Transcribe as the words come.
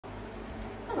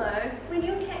Hello, when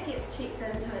your cat gets checked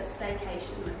into its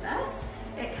staycation with us,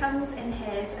 it comes and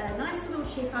has a nice little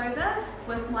check over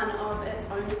with one of its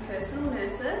own personal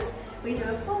nurses. We do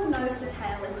a full nose to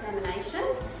tail examination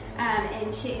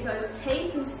and check those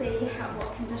teeth and see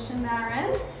what condition they're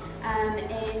in.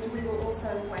 And we will also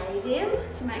weigh them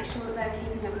to make sure that they're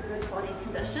keeping up a good body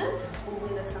condition, or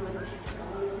whether some of them have to go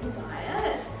on a little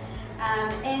diet.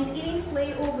 And any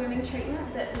flea or worming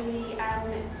treatment that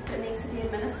needs to be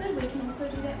administered, we can also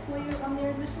do that for you on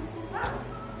their admittance as well.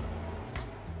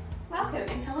 Welcome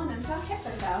and come on into our cat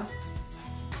hotel.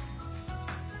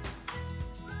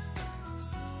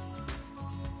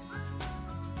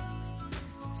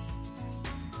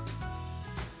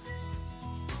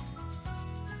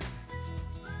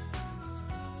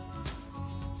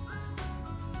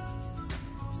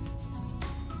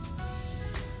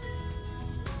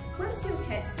 Once your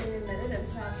cat's been admitted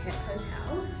into our cat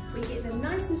hotel, we get them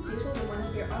nice and settled in one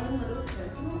of their own little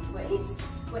personal suites,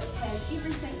 which has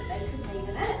everything that they could need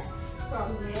in it,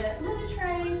 from their litter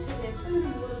tray to their food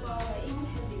and water bowl. They even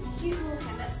have these cute little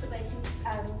hammocks that they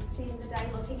can spend the day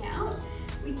looking out.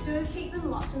 We do keep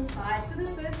them locked inside for the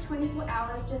first 24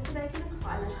 hours just so they can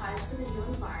acclimatise to the new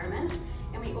environment.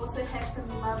 And we also have some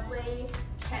lovely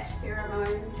cat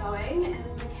pheromones going in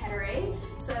the cattery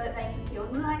so that they can feel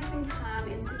nice and calm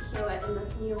and secure in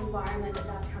this new environment that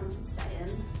they've come to stay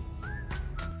in.